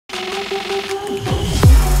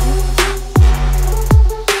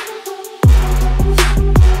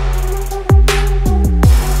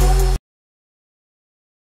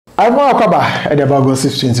I'm Akaba at the about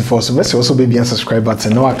Gossip 24. So let's also be a subscribe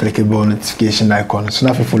button. Now I click the notification icon. So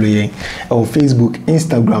now follow you on Facebook,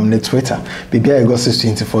 Instagram, and Twitter. Baby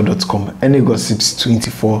gossip24.com. Any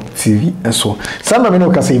gossips24 TV and so. Some of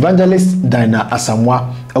you can say Evangelist Dina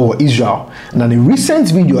Asamoah or Israel. Now the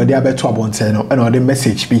recent video they are better about and the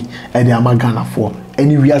message be and the Amagana for.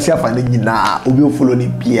 Any real self and na obi follow ni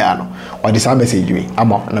piano or this message we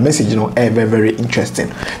amo na message no very interesting.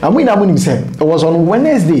 And we now say it was on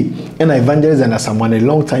Wednesday and Evangelist and Asamoah, a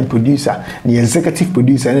long time producer, the executive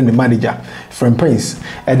producer and the manager Frimprince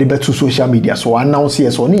at the better social media so announce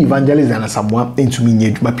yes on Evangelist and Asamoah into me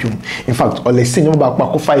near Jumapum. In fact all the same about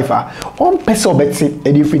Bako Fifer on person betty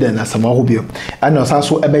Eddie Frida and Asamoah Hobio and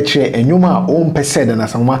also a better and Yuma own person and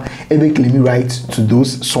Asamoah every claim right to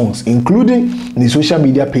those songs including the social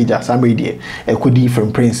media pages some radio could be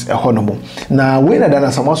from Prince a honorable. Now when that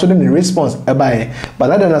Asamoah so then the response by but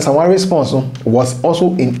that Asamoah response was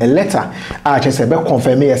also in a letter I just said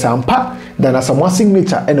confirm yes and pa that Asamoah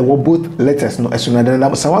signature and both letters no as soon as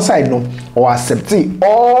Asamoah side no or accept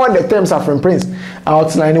all the terms of Frimprince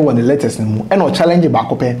outlining what the letters no and no challenge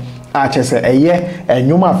back up I just say a year and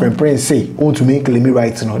you my Frimprince say want to make me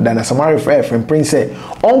right no then Asamoah refer Frimprince say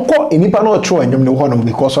uncle inipa no true and you know one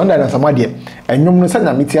because under Asamoah there and you know say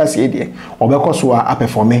na metias e there obekọ so a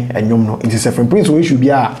perform and you know it is a Frimprince we should be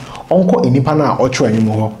a uncle inipa na o true and you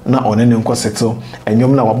know na one ne nko settle and you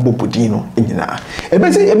na wabbo podino nyina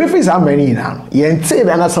ebe say ebe face am many na yente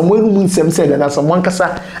na Asamoah mu nsem say na Asamoah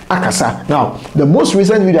kasa akasa. Now the most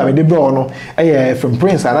recent video I did bro no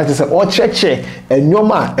Frimprince and I just say o cheche and you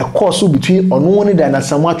ma so between on one and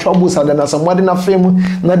Asamoah troubles and Asamoah de na fame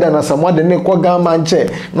na da Asamoah de ne kwa gama nche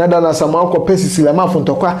na da Asamoah ko pesi silama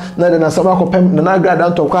fontokwa na da Asamoah ko pem na grad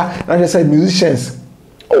antokwa na just say musicians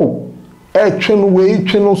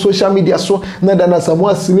train social media so na da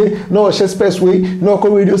Asamoah sile no share space way no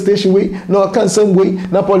ko radio station way no cancer way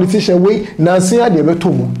na politician way na sia de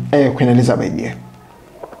betomu Queen Elizabeth here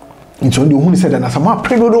into the who said that Asamoah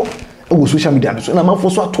predodo social media so na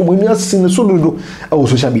manfo so atomo ni asine so dodo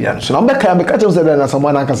social media so na mbeka tell say na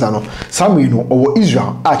Asamoah na kasa no Samuel no owo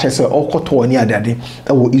Israel a chese okoto ni adade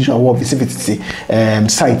Israel wo vicinity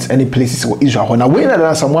sites any places wo Israel na we na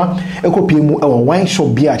Asamoah ekopie mu wine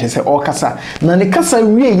shop bia chese okasa na ne kasa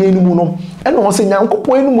wie ye ni mu no eno wo se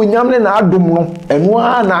nyankopon ni mu nyam ne na adom no eno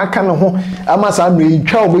a na aka ne ho ama sa no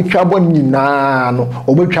etwa obetwa bo nyina no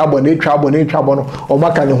obetwa bo na etwa bo no o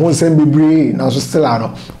maka ne ho nsem bebre na so still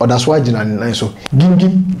ano odaswa gina ne so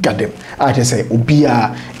gingim gadem a che say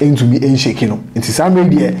obia into be enshake no nti Samuel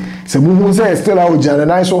there se mu hu say still a gina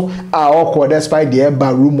ne so a okọ despite the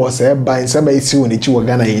eba rumors eba nsem ba isi woni chi wo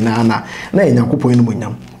Ghana yina na nyankopon ni mu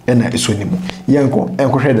nyam ena eso ni mu yenko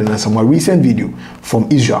hwede na Asamoah recent video from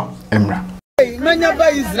Israel Emra Manya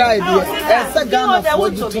ba Israel esa Ghana for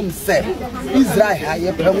you say Israel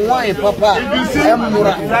aye wine papa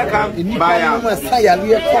emura ni ba ma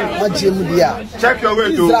sayale kon magem dia check your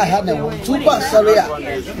way to Israel na tuba saria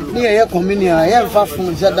ni ye communion ye fa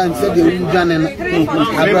fun jadan say de ugane na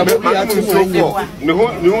abrabo ya ti so ni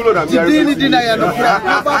hu lo da mi ni dina ya no ba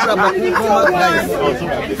abrabo ko ma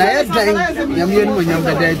na ye dan nyam ye no nyam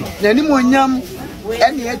da dadi na ni mo nyam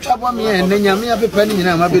eni e twabo me en nyame apepa ni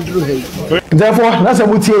nyina ma beduru he. Therefore na se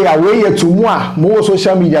mutie ya we ye to mu a mo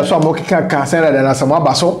social media so am keka ka say na da Asamoah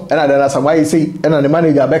baso na da Asamoah yi say na ne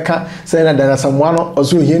manager beka say na da Asamoah no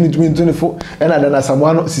oso hie ni 2024 na da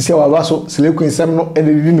Asamoah no sisi wa baso Selekun nsem no e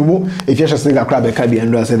de ni mu e fiasha say ga kra beka bi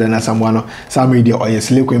endo say da Asamoah no some media or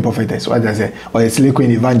Selekun prophetess what I say or Selekun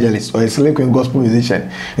evangelist or Selekun gospel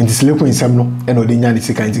musician into Selekun nsem no e no de nya ni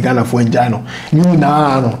sika nti Ghana fo nja no ni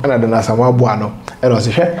na no na da Asamoah bo ano e no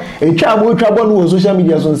se hwe e twa bo no social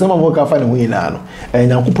media so nsem am ka fa ne hu ina no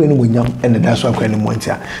nyankopon ni monyam ene da so akwa ne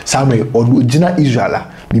montia Samuel original Israel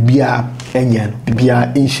bibia enyen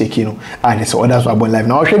bibia inshake no and so others were born live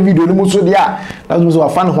na o hwe video ni mu so dia na so wa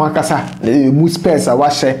fan ho akasa mu space a wa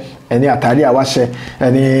hye ene atari a wa hye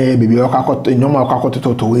ene bibia akakoto nyoma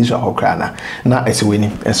akakoto to we Israel okra na ese weni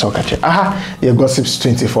enso kache aha ye gossips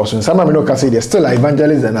 24 so some me no ka say there still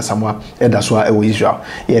evangelist and Asamoah da so e we Israel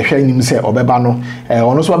ye hwe nim say obeba no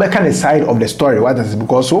ono so obeka the side of the story what is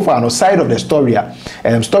because so far no side of the story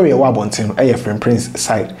story wa bontin no e Frimprince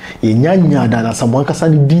side ye nyanya da na Asamoah kasa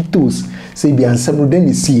the details say bi ansem no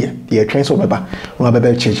den see ye twen so obeba no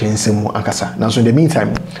obeba cheche nsem mu akasa na so in the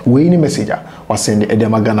meantime we ni messenger was send the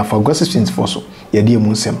Magana for gossips 24 so ye die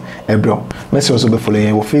mu nsem ebro message also be follow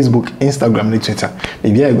ye on Facebook, Instagram, and Twitter.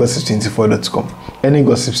 Maybe gossips24.com. Any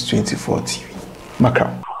gossips 24 TV.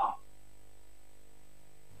 Macron.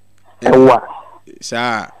 ewa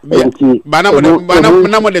sa bana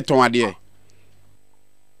mo de ton ade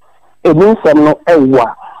emu nsɛm no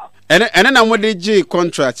ewa ene na mo de gi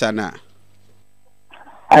contract ana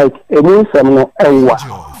emu nsɛm no ewa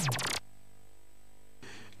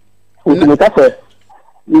nti ka sɛ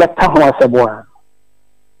meta ho asɛbo a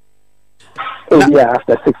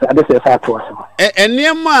after 6 I say sa to asɛm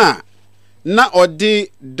eniema na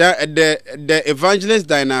odi the evangelist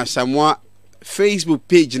Dinah Asamoah Facebook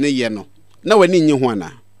page ne ye no na wani nyi ho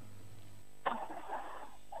ana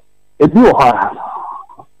ebi wo ha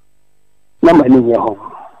na mani nyi ho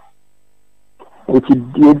nti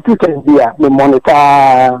di kan dia me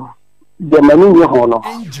monitor the mani nyi ho no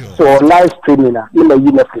so live streaming na me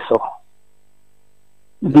yi na fi so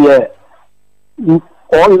the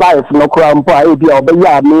all live no krampo a ebi obeyi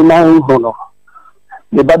a me na ho no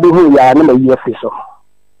the baby who ya na yi fi so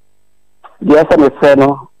the asa me fe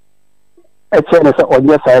no e che ne se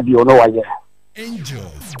onye sa bi ono waye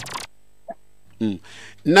angels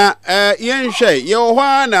na yenhwe ye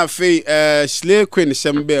ho na fe slay queen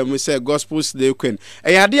sembe mu say gospel slay queen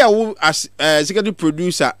yade a wo executive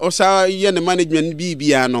producer o sa ye ne management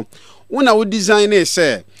bibia no una wo design e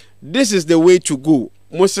say this is the way to go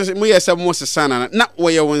mo yes mo sana na wo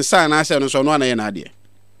ye won sana say no so no na ye na de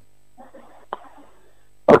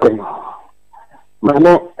okay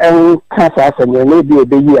mano en kasa sa ne bi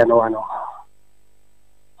obeyi ano ano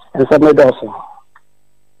and some also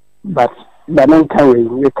but the men can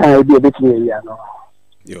be a bit near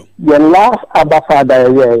yo your last Abba Father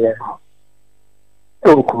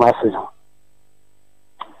oh Kumasi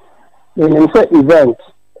in an event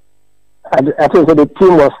I think the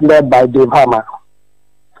team was led by Dave Hammer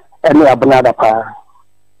and Abnada Pa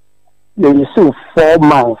they received 4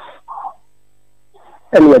 months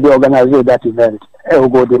and we organized that event El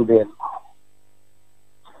Golden Bell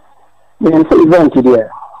in an event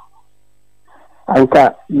there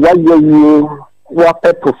anka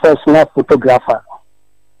wape professional photographer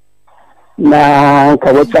na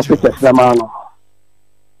anka wacha pictures na mano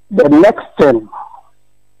the next 10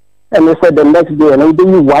 and they said the next day and they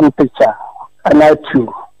do one picture and I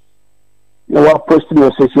two no wa post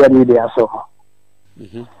on social media so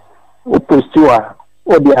we post you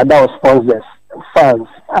or the other sponsors fans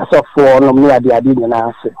as of for no me ade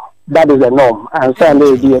na say that is the norm and so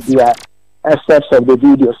the steps of the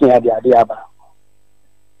videos near the aba.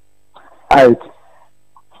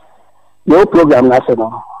 Your program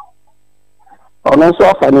national. On also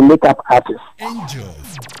offer a makeup artist.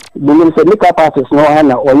 Angels. Meaning say makeup artist no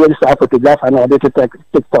one or you say photographer and editor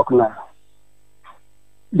TikTok now.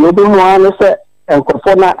 You do one say and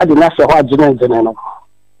conform at the national general.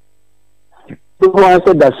 You want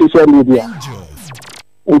say the social media. Angels.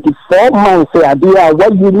 Into 4 months say idea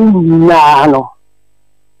what you need now.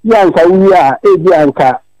 Yanka we are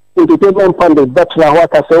Edianka entertainment fund the bachelor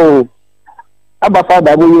what I say Abba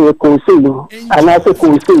Father we conceal and I say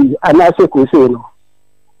conceal and I say conceal.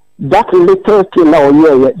 That little thing now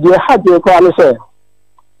you had your call say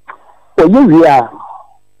oh you are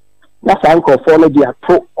that's uncle follow their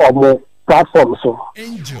pro or more platform so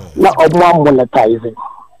now or more monetizing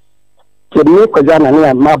to make a journey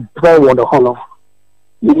and my brother the honor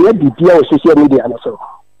you need to be on social media and so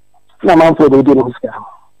now I'm for the deal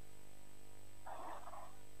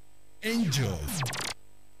angels.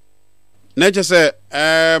 Nature say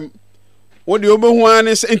what the obehuan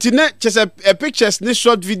is internet just a pictures this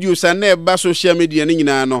short videos and na social media ni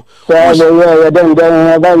nyina no so yeah then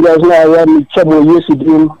just now me chemo use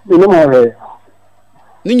dream you know more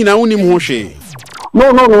ni nyina wonim ho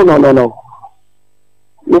hwe no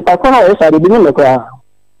you pakona e sa de bi me kwa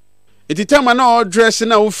iti tema na o dress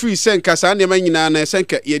na o free senka sa na nyina na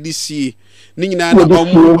senka ye di sie ni nyina na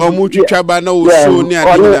omu twitwa ba na o so ni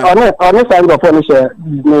ade nyina on sa ngo fo ni she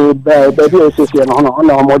ni baby associate no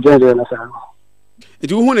omo jenje na sa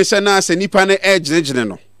iti hu ne se na se nipa na ejene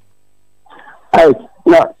no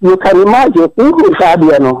now you can imagine who sa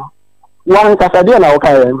de no wan ka sa de na o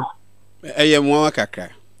kai eye mo kakra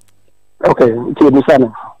okay ti bi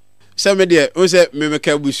sana se me de o se me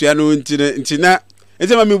meka busua no ntina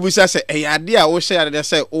enti ma me busa se ade a wo hye ade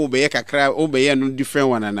se o be ye kakra o be ye no different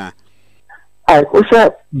one na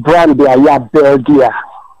also brand they are build here.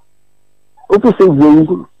 Open say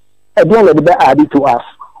we again let be added to us.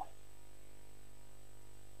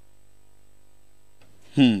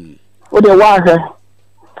 What they want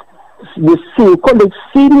the see called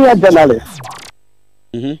senior journalist.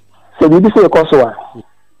 So we say Kosowa.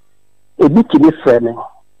 A bit different.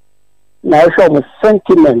 Now show me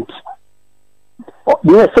sentiment.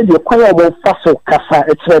 You said you quite more fast kasa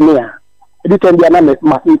etrenia. It can be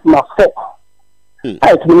my fault.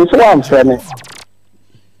 I mean, so I'm saying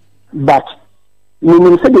But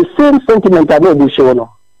you say the same sentiment I know we show no.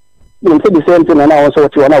 You say the same thing and I also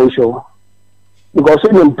what you want to show. Because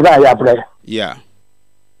you dry. Yeah.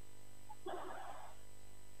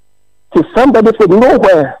 To somebody from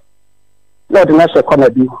nowhere, Lord, national corner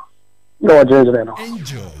be Lord Jesus.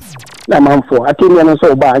 Angels. Na man for I think you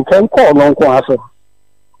so bad and can call no one so.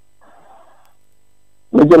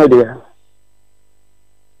 Me gonna there.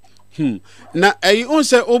 Na on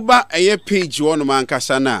say oba page one man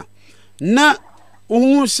kasana. Na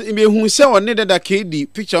hu se one da KD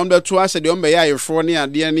picture on the to us the on be ya yefro ne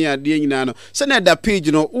ade nyina no. Se na da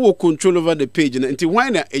page no wo control over the page no. Nti why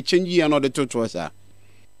na e change ya no the to us a.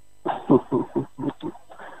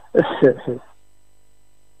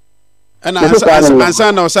 And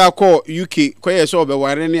ansa na osa call UK koye so be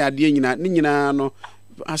ware ne ade nyina no.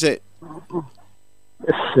 I say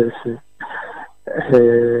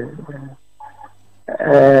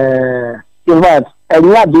in fact, and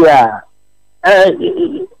Nadia,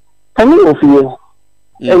 can you feel?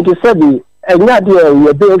 And to say, and Nadia,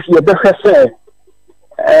 your best, your best,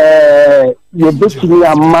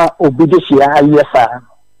 your ma obedecia, yes,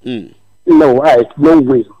 no, right, no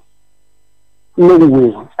way,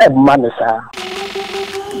 a man, sir.